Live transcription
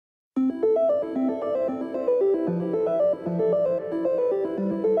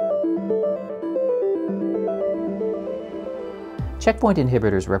Checkpoint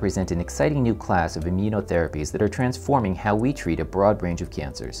inhibitors represent an exciting new class of immunotherapies that are transforming how we treat a broad range of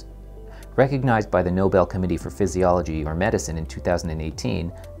cancers. Recognized by the Nobel Committee for Physiology or Medicine in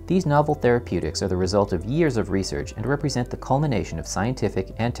 2018, these novel therapeutics are the result of years of research and represent the culmination of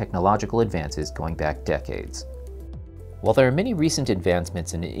scientific and technological advances going back decades. While there are many recent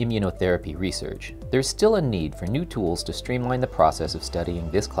advancements in immunotherapy research, there is still a need for new tools to streamline the process of studying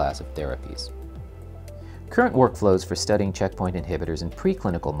this class of therapies. Current workflows for studying checkpoint inhibitors in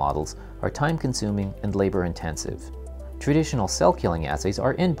preclinical models are time-consuming and labor-intensive. Traditional cell-killing assays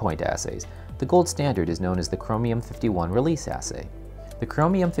are endpoint assays. The gold standard is known as the chromium-51 release assay. The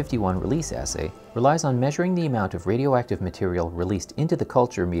chromium-51 release assay relies on measuring the amount of radioactive material released into the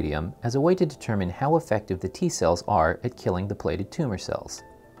culture medium as a way to determine how effective the T cells are at killing the plated tumor cells.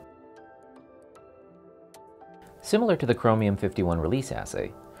 Similar to the chromium-51 release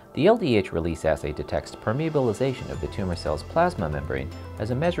assay, the LDH release assay detects permeabilization of the tumor cell's plasma membrane as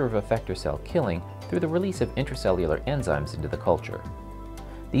a measure of effector cell killing through the release of intracellular enzymes into the culture.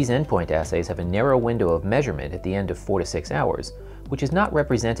 These endpoint assays have a narrow window of measurement at the end of 4 to 6 hours, which is not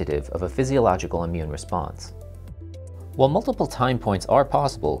representative of a physiological immune response. While multiple time points are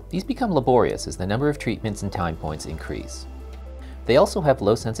possible, these become laborious as the number of treatments and time points increase. They also have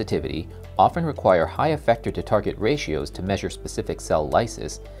low sensitivity, often require high effector-to-target ratios to measure specific cell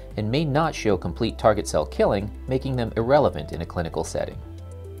lysis, and may not show complete target cell killing, making them irrelevant in a clinical setting.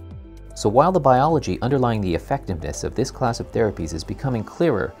 So while the biology underlying the effectiveness of this class of therapies is becoming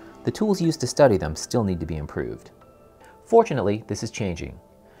clearer, the tools used to study them still need to be improved. Fortunately, this is changing.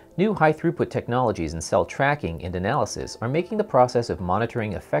 New high-throughput technologies in cell tracking and analysis are making the process of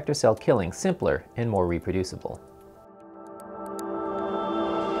monitoring effector cell killing simpler and more reproducible.